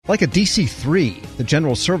Like a DC-3, the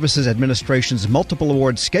General Services Administration's Multiple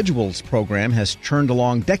Award Schedules program has churned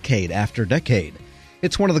along decade after decade.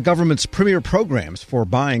 It's one of the government's premier programs for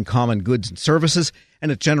buying common goods and services,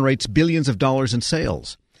 and it generates billions of dollars in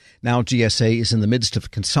sales. Now GSA is in the midst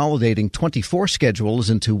of consolidating 24 schedules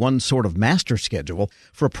into one sort of master schedule.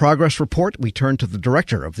 For a progress report, we turn to the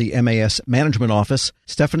director of the MAS Management Office,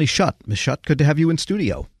 Stephanie Schutt. Ms. Schutt, good to have you in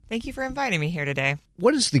studio. Thank you for inviting me here today.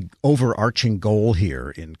 What is the overarching goal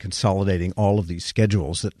here in consolidating all of these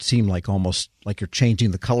schedules that seem like almost like you're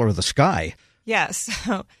changing the color of the sky? Yes.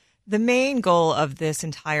 So the main goal of this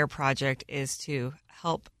entire project is to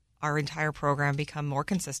help our entire program become more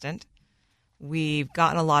consistent. We've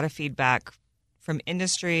gotten a lot of feedback from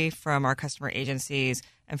industry, from our customer agencies,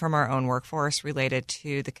 and from our own workforce related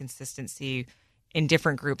to the consistency in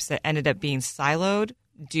different groups that ended up being siloed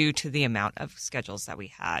due to the amount of schedules that we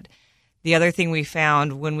had. The other thing we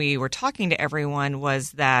found when we were talking to everyone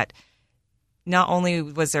was that not only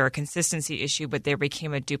was there a consistency issue, but there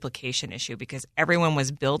became a duplication issue because everyone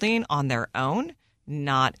was building on their own,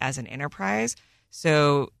 not as an enterprise.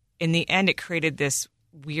 So in the end, it created this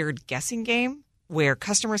weird guessing game where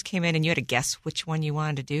customers came in and you had to guess which one you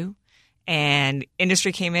wanted to do. And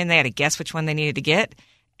industry came in, they had to guess which one they needed to get.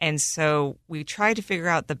 And so we tried to figure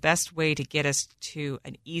out the best way to get us to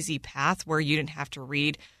an easy path where you didn't have to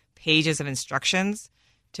read pages of instructions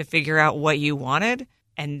to figure out what you wanted.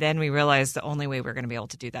 And then we realized the only way we're going to be able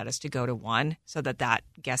to do that is to go to one so that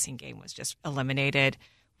guessing game was just eliminated.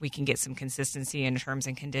 We can get some consistency in terms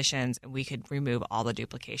and conditions, and we could remove all the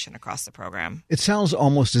duplication across the program. It sounds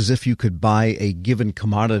almost as if you could buy a given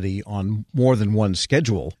commodity on more than one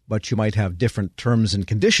schedule, but you might have different terms and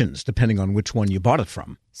conditions depending on which one you bought it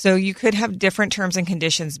from. So you could have different terms and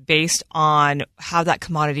conditions based on how that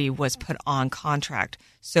commodity was put on contract.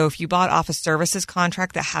 So if you bought off a services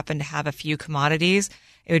contract that happened to have a few commodities,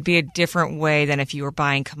 it would be a different way than if you were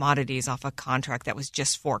buying commodities off a contract that was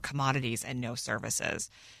just for commodities and no services.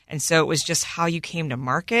 And so it was just how you came to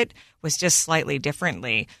market was just slightly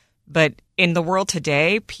differently. But in the world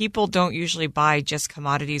today, people don't usually buy just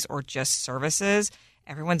commodities or just services.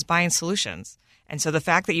 Everyone's buying solutions. And so the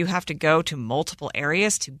fact that you have to go to multiple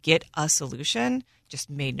areas to get a solution just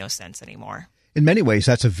made no sense anymore. In many ways,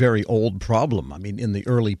 that's a very old problem. I mean, in the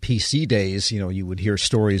early PC days, you would hear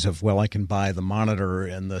stories of, well, I can buy the monitor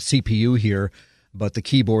and the CPU here, but the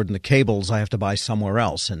keyboard and the cables I have to buy somewhere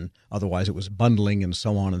else. And otherwise it was bundling and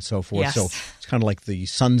so on and so forth. Yes. So it's kind of like the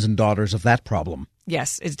sons and daughters of that problem.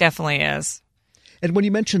 Yes, it definitely is. And when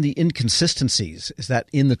you mention the inconsistencies, is that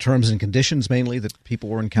in the terms and conditions mainly that people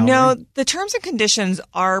were encountering? No, the terms and conditions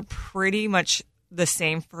are pretty much the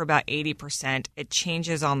same for about 80%. It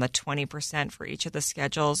changes on the 20% for each of the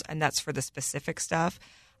schedules, and that's for the specific stuff.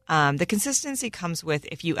 The consistency comes with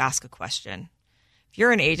if you ask a question. If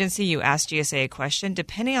you're an agency, you ask GSA a question,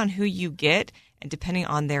 depending on who you get and depending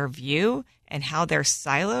on their view and how they're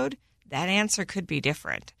siloed, that answer could be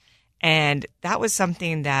different. And that was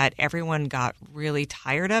something that everyone got really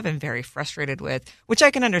tired of and very frustrated with, which I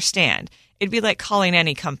can understand. It'd be like calling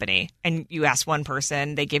any company and you ask one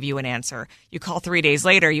person, they give you an answer. You call 3 days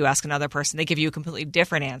later, you ask another person, they give you a completely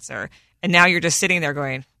different answer. And now you're just sitting there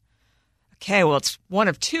going, okay, well, it's one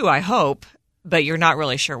of two, I hope, but you're not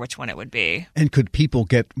really sure which one it would be. And could people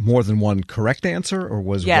get more than one correct answer, or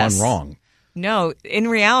was one wrong? No, in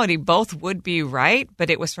reality, both would be right, but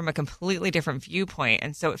it was from a completely different viewpoint.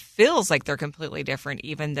 And so it feels like they're completely different,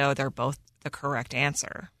 even though they're both the correct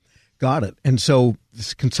answer. Got it. And so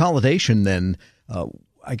this consolidation then,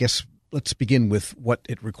 I guess let's begin with what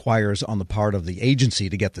it requires on the part of the agency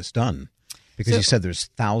to get this done. Because you said there's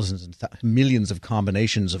thousands and millions of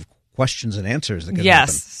combinations of questions and answers that can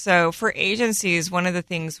happen. So for agencies, one of the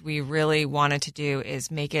things we really wanted to do is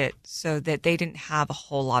make it so that they didn't have a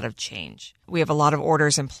whole lot of change. We have a lot of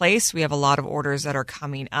orders in place. We have a lot of orders that are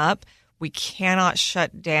coming up. We cannot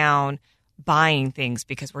shut down buying things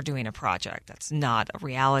because we're doing a project. That's not a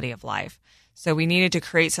reality of life. So we needed to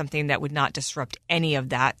create something that would not disrupt any of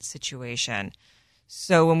that situation.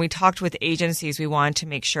 So when we talked with agencies, we wanted to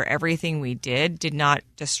make sure everything we did not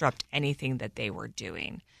disrupt anything that they were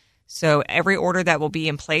doing. So every order that will be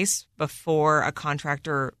in place before a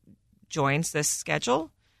contractor joins this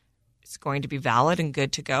schedule is going to be valid and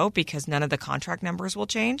good to go because none of the contract numbers will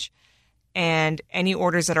change. And any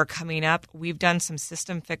orders that are coming up, we've done some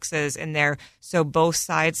system fixes in there. So both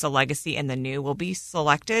sides, the legacy and the new, will be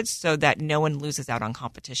selected so that no one loses out on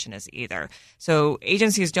competition as either. So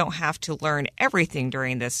agencies don't have to learn everything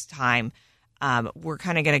during this time. We're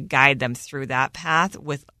kind of going to guide them through that path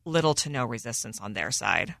with little to no resistance on their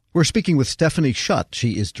side. We're speaking with Stephanie Schutt.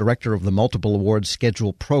 She is director of the Multiple Awards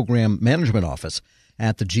Schedule Program Management Office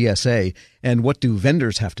at the GSA. And what do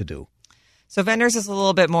vendors have to do? So vendors is a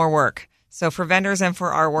little bit more work. So for vendors and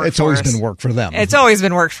for our workforce. It's always been work for them. It's always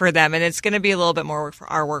been work for them, and it's going to be a little bit more work for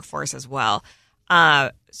our workforce as well.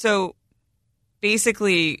 So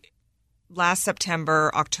basically, last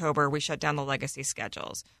September, October, we shut down the legacy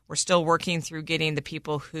schedules. We're still working through getting the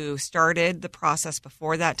people who started the process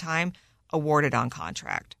before that time awarded on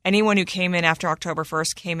contract. Anyone who came in after October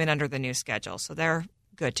 1st came in under the new schedule, so they're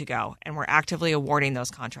good to go, and we're actively awarding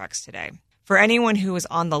those contracts today. For anyone who is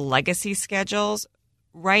on the legacy schedules,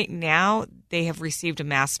 right now they have received a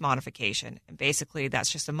mass modification, and basically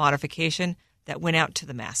that's just a modification that went out to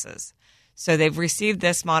the masses. So they've received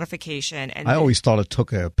this modification. And I always thought it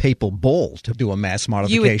took a papal bull to do a mass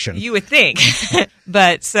modification. You would think.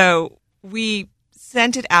 But so we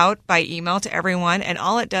sent it out by email to everyone, and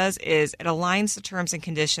all it does is it aligns the terms and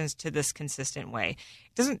conditions to this consistent way.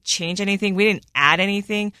 It doesn't change anything. We didn't add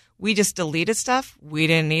anything. We just deleted stuff we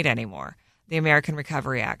didn't need anymore. The American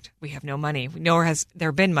Recovery Act. We have no money. Nor has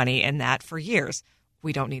there been money in that for years.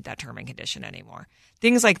 We don't need that term and condition anymore.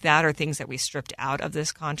 Things like that are things that we stripped out of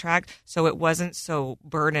this contract, so it wasn't so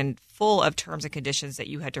burdened full of terms and conditions that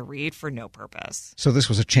you had to read for no purpose. So this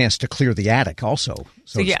was a chance to clear the attic also,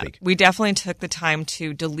 so to speak. We definitely took the time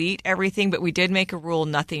to delete everything, but we did make a rule,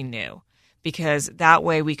 nothing new, because that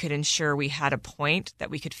way we could ensure we had a point that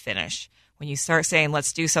we could finish. When you start saying,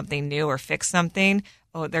 let's do something new or fix something,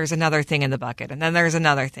 oh, there's another thing in the bucket, and then there's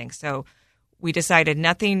another thing. So we decided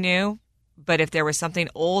nothing new, but if there was something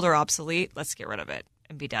old or obsolete, let's get rid of it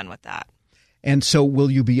and be done with that. And so will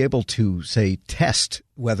you be able to, say, test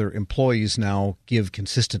whether employees now give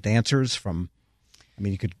consistent answers from, I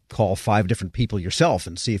mean, you could call 5 different people yourself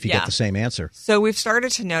and see if you get the same answer. So we've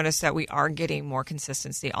started to notice that we are getting more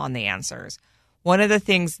consistency on the answers. One of the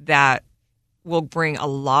things that will bring a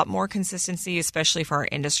lot more consistency, especially for our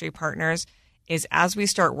industry partners, is as we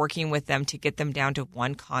start working with them to get them down to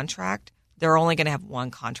one contract, they're only going to have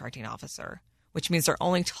one contracting officer, which means they're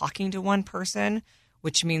only talking to one person,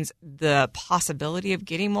 which means the possibility of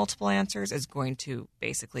getting multiple answers is going to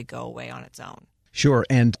basically go away on its own. Sure.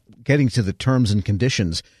 And getting to the terms and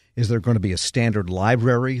conditions, is there going to be a standard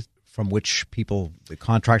library from which people, the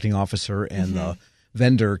contracting officer and the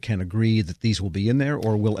vendor, can agree that these will be in there,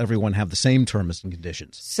 or will everyone have the same terms and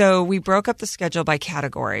conditions? So we broke up the schedule by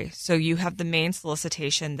category. So you have the main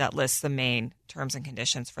solicitation that lists the main terms and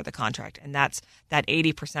conditions for the contract, and that's that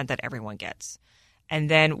 80% that everyone gets. And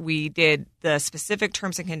then we did the specific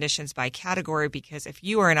terms and conditions by category, because if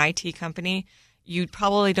you are an IT company, you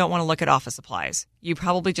probably don't want to look at office supplies. You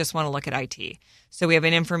probably just want to look at IT. So we have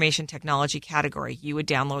an information technology category. You would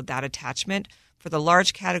download that attachment for the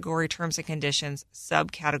large category terms and conditions,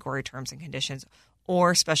 subcategory terms and conditions,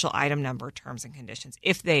 or special item number terms and conditions,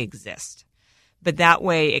 if they exist. But that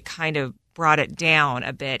way it kind of brought it down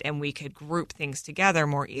a bit, and we could group things together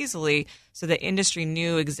more easily so the industry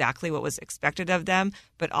knew exactly what was expected of them,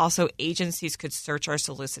 but also agencies could search our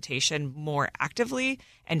solicitation more actively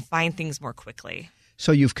and find things more quickly.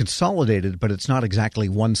 So you've consolidated, but it's not exactly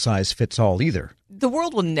one size fits all either. The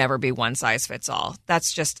world will never be one size fits all.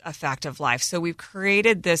 That's just a fact of life. So we've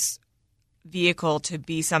created this vehicle to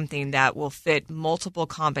be something that will fit multiple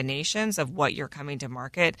combinations of what you're coming to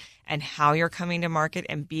market and how you're coming to market,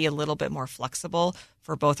 and be a little bit more flexible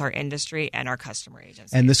for both our industry and our customer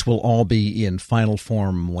agencies. And this will all be in final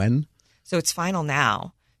form when? So it's final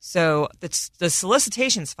now. So the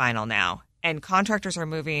solicitation's final now, and contractors are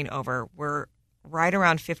moving over. We're right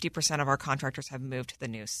around 50% of our contractors have moved to the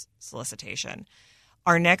new solicitation.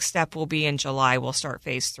 Our next step will be in July. We'll start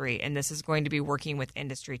phase 3, and this is going to be working with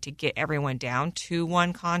industry to get everyone down to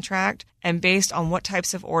one contract. And based on what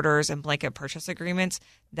types of orders and blanket purchase agreements,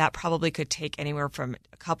 that probably could take anywhere from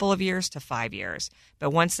a couple of years to 5 years. But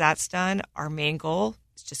once that's done, our main goal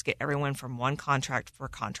is just get everyone from one contract for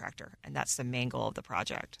contractor, and that's the main goal of the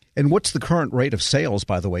project. And what's the current rate of sales,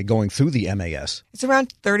 by the way, going through the MAS? It's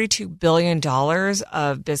around $32 billion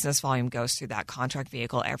of business volume goes through that contract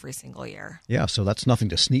vehicle every single year. Yeah, so that's nothing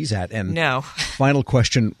to sneeze at. And no. Final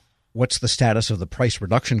question, what's the status of the price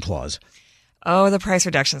reduction clause? Oh, the price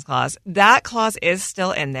reductions clause. That clause is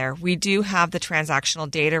still in there. We do have the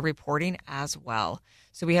transactional data reporting as well.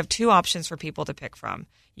 So we have 2 options for people to pick from.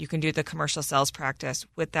 You can do the commercial sales practice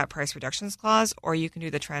with that price reductions clause, or you can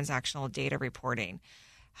do the transactional data reporting.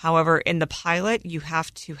 However, in the pilot, you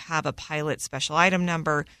have to have a pilot special item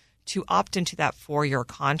number to opt into that 4-year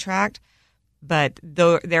contract. But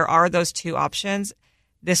though there are those 2 options,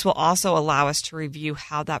 this will also allow us to review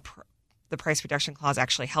how that the price reduction clause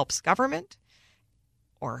actually helps government,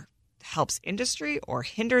 or helps industry, or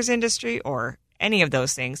hinders industry, or any of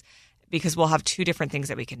those things, because we'll have 2 different things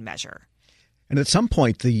that we can measure. And at some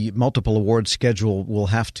point, the multiple award schedule will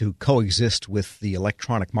have to coexist with the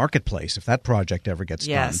electronic marketplace if that project ever gets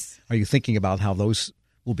done. Are you thinking about how those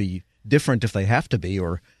will be different if they have to be,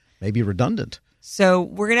 or maybe redundant? So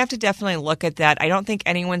we're going to have to definitely look at that. I don't think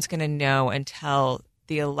anyone's going to know until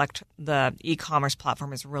the e-commerce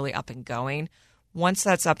platform is really up and going. Once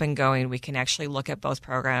that's up and going, we can actually look at both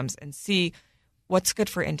programs and see what's good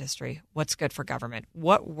for industry, what's good for government,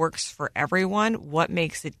 what works for everyone, what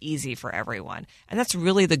makes it easy for everyone. And that's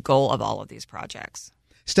really the goal of all of these projects.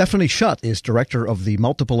 Stephanie Schutt is director of the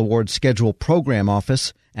Multiple Award Schedule Program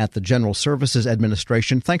Office at the General Services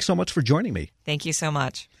Administration. Thanks so much for joining me. Thank you so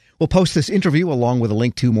much. We'll post this interview along with a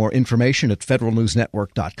link to more information at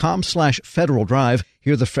federalnewsnetwork.com/Federal Drive.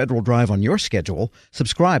 Hear the Federal Drive on your schedule.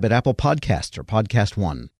 Subscribe at Apple Podcasts or Podcast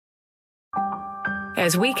One.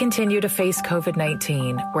 As we continue to face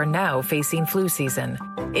COVID-19, we're now facing flu season.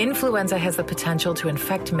 Influenza has the potential to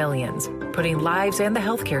infect millions, putting lives and the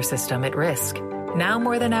healthcare system at risk. Now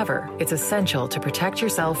more than ever, it's essential to protect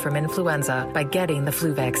yourself from influenza by getting the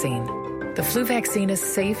flu vaccine. The flu vaccine is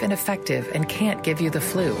safe and effective and can't give you the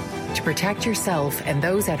flu. To protect yourself and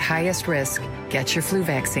those at highest risk, get your flu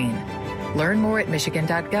vaccine. Learn more at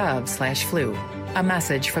michigan.gov/flu. A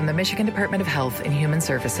message from the Michigan Department of Health and Human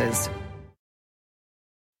Services.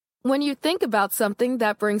 When you think about something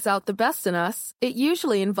that brings out the best in us, it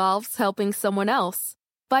usually involves helping someone else.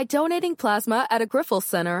 By donating plasma at a Grifols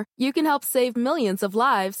Center, you can help save millions of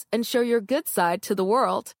lives and show your good side to the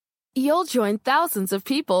world. You'll join thousands of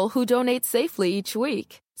people who donate safely each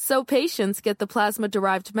week, so patients get the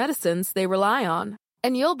plasma-derived medicines they rely on.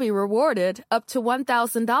 And you'll be rewarded up to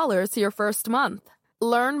 $1,000 your first month.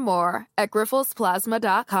 Learn more at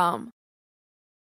grifolsplasma.com.